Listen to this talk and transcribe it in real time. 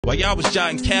While y'all was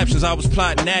jotting captions, I was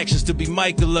plotting actions to be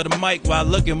Michael of the mic while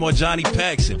looking more Johnny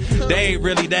Paxson. They ain't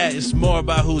really that, it's more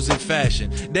about who's in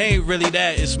fashion. They ain't really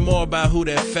that, it's more about who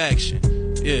their faction.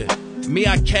 Yeah. Me,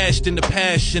 I cashed in the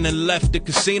passion and left the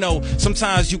casino.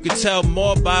 Sometimes you could tell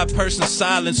more by a person's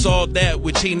silence, all that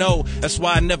which he know. That's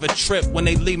why I never trip when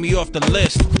they leave me off the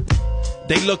list.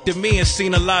 They looked at me and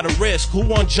seen a lot of risk. Who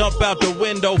won't jump out the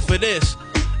window for this?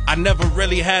 I never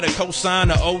really had a cosign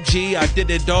or OG. I did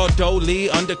it all dolly,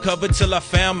 undercover till I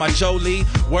found my Jolie.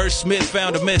 Wordsmith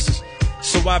found a missus.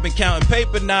 So I've been counting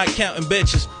paper, not counting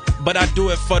bitches. But I do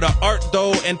it for the art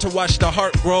though, and to watch the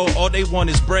heart grow. All they want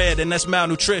is bread, and that's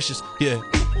malnutritious. Yeah.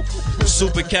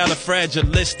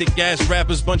 Supercalifragilistic ass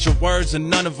rappers, bunch of words and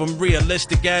none of them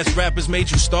realistic ass rappers.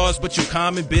 Made you stars, but you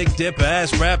common Big Dipper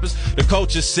ass rappers. The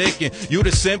culture's sick and you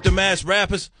the symptom ass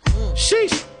rappers.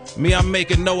 Sheesh. Me, I'm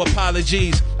making no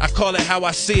apologies. I call it how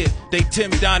I see it. They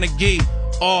Tim Donaghy.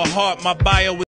 All heart, my bio